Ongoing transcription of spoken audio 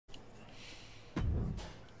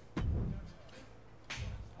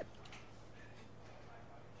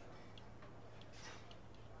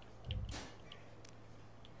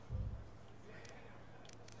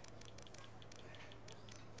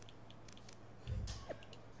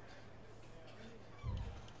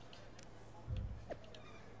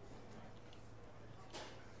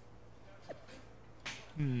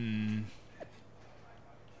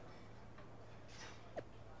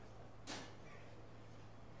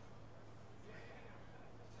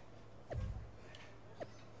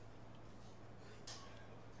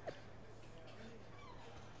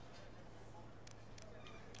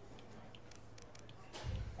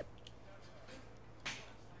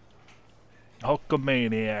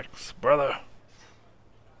Hulkamaniacs, brother.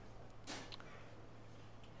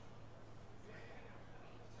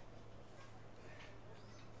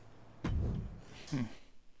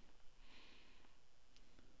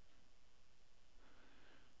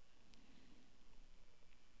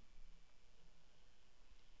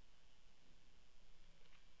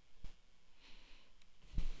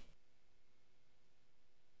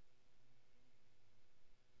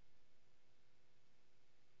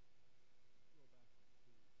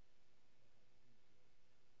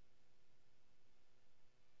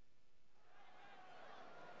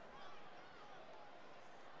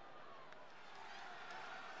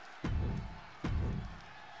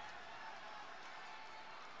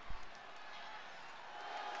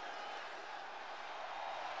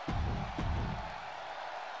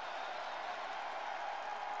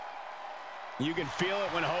 You can feel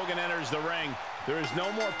it when Hogan enters the ring. There is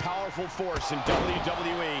no more powerful force in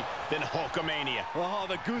WWE than Hulkamania. Oh,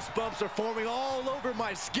 the goosebumps are forming all over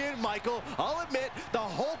my skin, Michael. I'll admit, the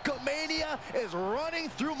Hulkamania is running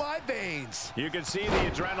through my veins. You can see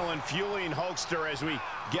the adrenaline fueling Hulkster as we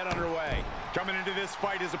get underway. Coming into this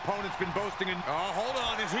fight, his opponent's been boasting and... Oh, hold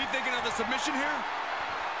on. Is he thinking of a submission here?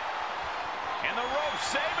 And the ropes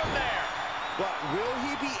save him there. But will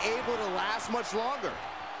he be able to last much longer?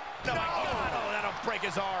 No, my God, oh, that'll break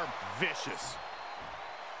his arm. Vicious.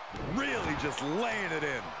 Really just laying it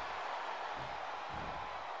in.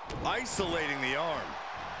 Isolating the arm.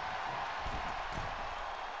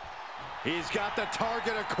 He's got the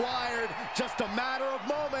target acquired. Just a matter of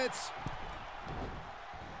moments.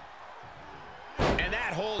 And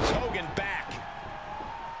that holds Hogan back.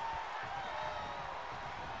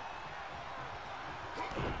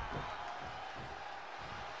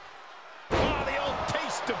 Oh, the old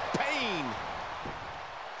taste of pain.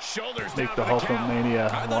 Shoulders Make down the for the count.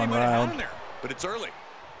 Hulkamania one round. There, but it's early.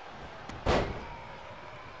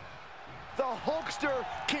 The Hulkster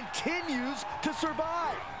continues to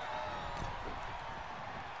survive.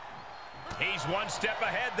 He's one step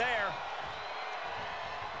ahead there.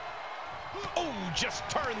 Oh, just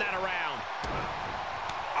turn that around.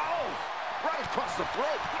 Oh, right across the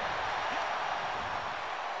throat.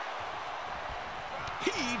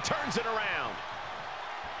 He turns it around.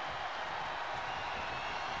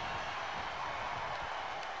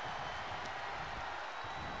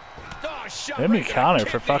 Oh, shot Let me right there. counter,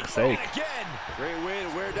 for Can't be fuck's thrown sake. Again. Great way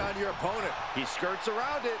to wear down your opponent. He skirts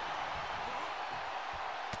around it.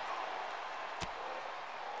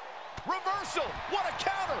 Reversal. What a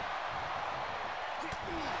counter.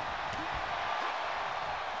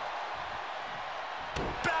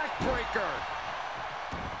 Backbreaker.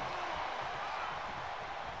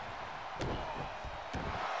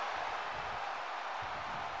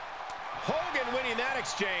 Hogan winning that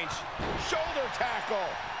exchange. Shoulder tackle.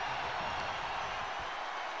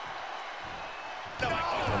 No, my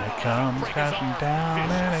God. When it comes Break his crashing arm. down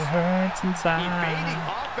and it Vicious. hurts Evading inside.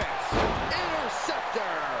 offense.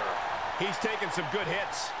 Interceptor. He's taking some good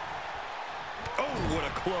hits. Oh, what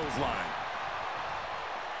a clothesline.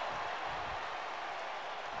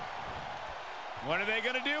 What are they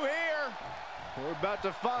going to do here? We're about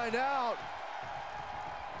to find out.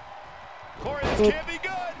 Corey, this can't be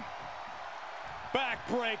good.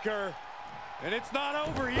 Backbreaker. And it's not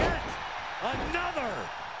over yet. Another.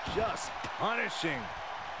 Just punishing.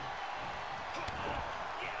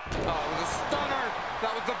 Oh, it was a stunner.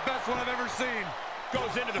 That was the best one I've ever seen.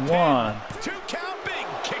 Goes into the One. pin. 2 count, big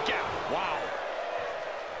kick out. Wow.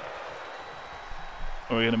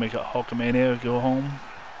 Are we gonna make a Hulkamania go home?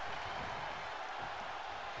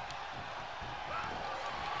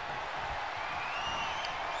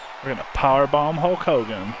 We're gonna powerbomb Hulk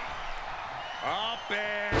Hogan. Up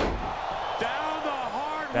and down the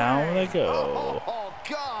hard Down way. they go. Oh,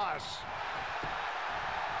 gosh.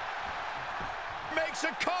 Makes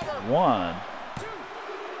a cover. One.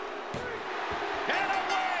 And a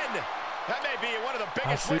win. That may be one of the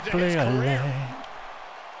biggest wins in Possibly his a career. lay.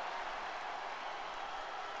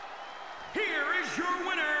 Here is your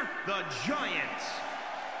winner, the Giants.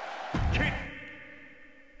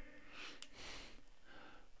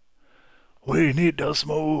 We need the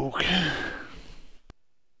smoke.